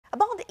A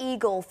bald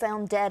eagle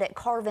found dead at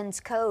Carvin's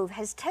Cove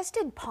has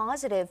tested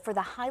positive for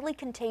the highly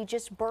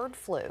contagious bird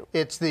flu.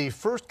 It's the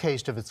first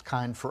case of its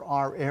kind for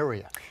our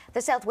area.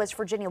 The Southwest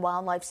Virginia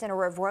Wildlife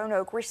Center of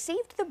Roanoke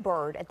received the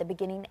bird at the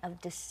beginning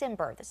of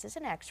December. This is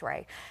an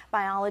X-ray.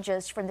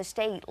 Biologists from the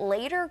state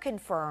later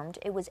confirmed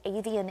it was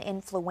avian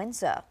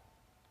influenza.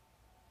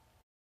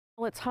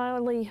 Well, it's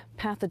highly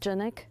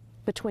pathogenic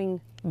between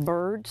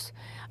birds.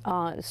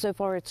 So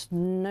far, it's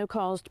no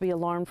cause to be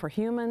alarmed for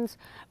humans,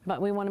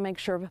 but we want to make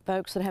sure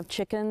folks that have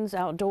chickens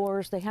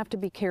outdoors, they have to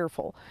be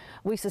careful.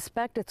 We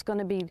suspect it's going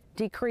to be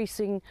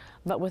decreasing,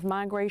 but with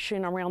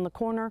migration around the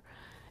corner,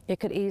 it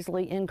could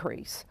easily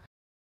increase.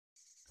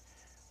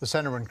 The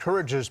center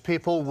encourages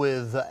people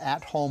with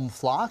at-home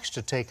flocks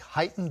to take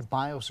heightened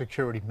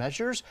biosecurity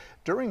measures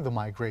during the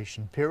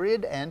migration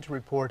period and to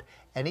report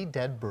any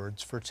dead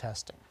birds for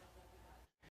testing.